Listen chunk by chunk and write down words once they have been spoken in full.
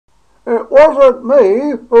wasn't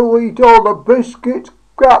me who ate all the biscuits,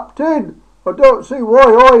 Captain. I don't see why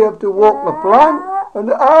I have to walk the plank. And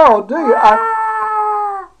how do you?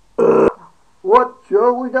 What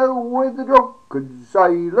shall we do with the drunken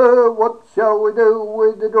sailor? What shall we do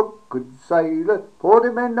with the drunken sailor? Put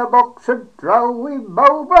him in the box and throw him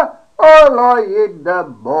over early in the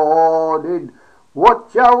morning. What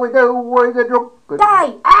shall we do with the drunken?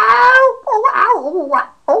 Die! Ow! Oh!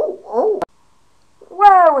 Ow! Oh! Oh!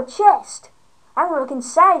 Whoa, a chest. I'm gonna look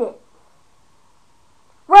inside it.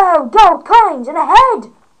 Whoa, gold coins and a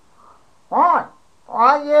head. Why?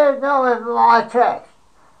 Why you doing my chest?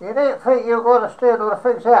 You didn't think you were going to steal all the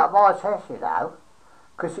things out of my chest, you know,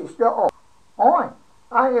 because it's not all. Why?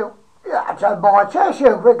 Are you? That's on my chest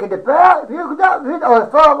you're thinking about. If you don't think I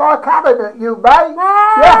throw my cabinet, you mate.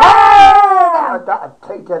 Yeah! That'll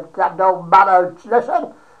teach that old man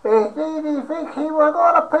lesson. Did he think he was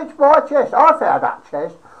going to pinch my chest? I found that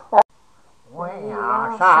chest. We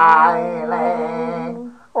are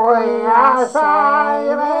sailing. We are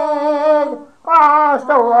sailing across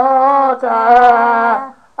the water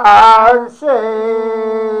and sea.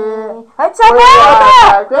 It's a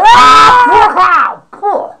water!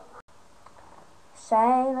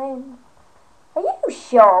 Sailing. Are you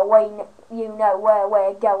sure you know where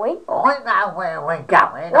we're going? I know where we're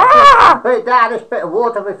going. Ah! I've been down this bit of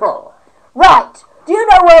water before. Right. Do you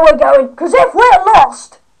know where we're going? Because if we're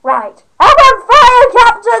lost, right. I'm on fire,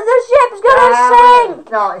 Captain! The ship's gonna sink!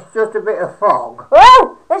 No, it's just a bit of fog.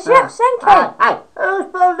 Oh! The ship's sinking! Hey, who's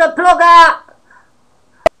pulled the plug out?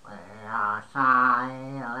 We are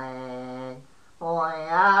sailing. We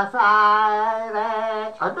are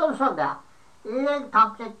sailing. I don't song that.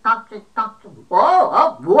 Thompson. Whoa,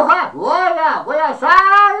 whoa, we are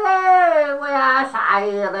sailing. We are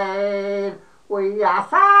sailing. We are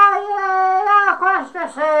sailing across the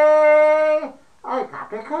sea. Hey,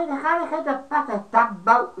 Captain, can you back a damn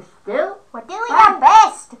boat still? We're doing our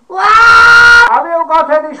best! Wow! Have you got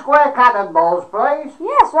any square cannonballs, please?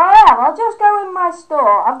 Yes, I have. I'll just go in my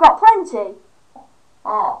store. I've got plenty.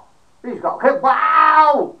 Oh, he's got...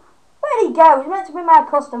 Wow! Where'd he go? He's meant to be my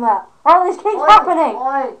customer. Oh, this keeps happening.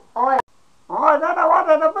 I don't know what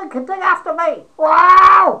the big thing after me.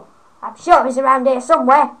 Wow! I'm sure he's around here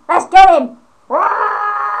somewhere. Let's get him.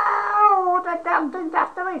 Wow! The damn thing's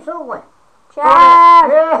after me somewhere. Chad!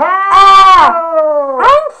 Yeah!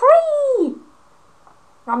 I'm free!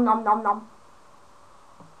 Nom nom nom nom.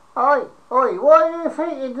 Oi, what do you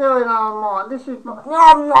think you're doing on mine? This is... Nom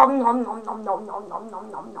nom nom nom nom nom nom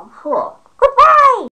nom nom nom. What? Goodbye!